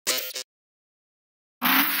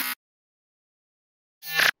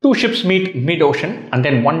Two ships meet mid-ocean and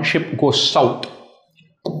then one ship goes south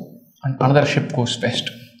and another ship goes west.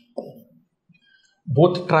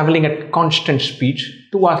 Both traveling at constant speeds.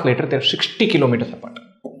 2 hours later, they're 60 kilometers apart.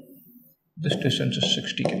 This distance is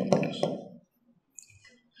 60 kilometers.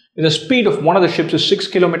 The speed of one of the ships is 6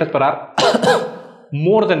 kilometers per hour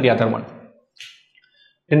more than the other one.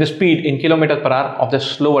 Then the speed in kilometers per hour of the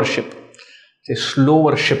slower ship. The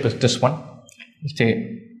slower ship is this one. Say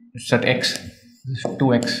it's at x. This is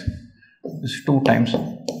 2x. This is 2 times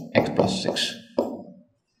x plus 6.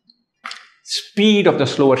 Speed of the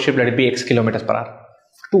slower ship, let it be x kilometers per hour.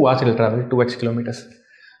 2 hours it will travel 2x kilometers.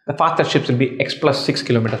 The faster ships will be x plus 6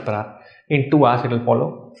 kilometers per hour. In 2 hours it will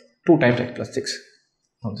follow 2 times x plus 6.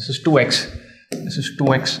 Now this is 2x. This is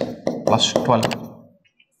 2x plus 12.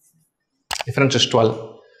 Difference is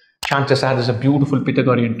 12. Chances are this is a beautiful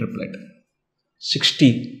Pythagorean triplet.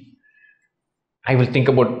 60. I will think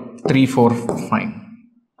about 3, 4, fine.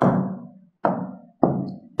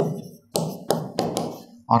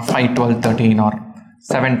 Or 5, 12, 13 or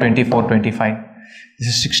 7, 24, 25. This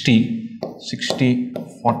is 60, 60,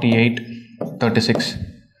 48, 36.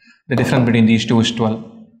 The difference between these two is 12.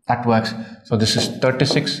 That works. So this is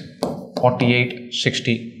 36, 48,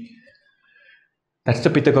 60. That's the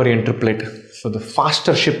Pythagorean triplet. So the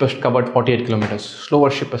faster ship has covered 48 kilometers. Slower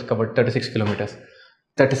ship has covered 36 kilometers.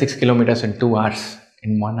 36 kilometers in 2 hours.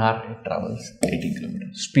 In 1 hour it travels 18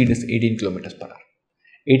 kilometers. Speed is 18 kilometers per hour.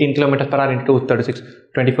 18 kilometers per hour into 2 is 36.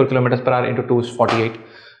 24 kilometers per hour into 2 is 48.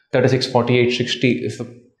 36, 48, 60 is the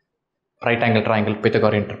right angle triangle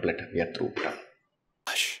Pythagorean triplet. We are through.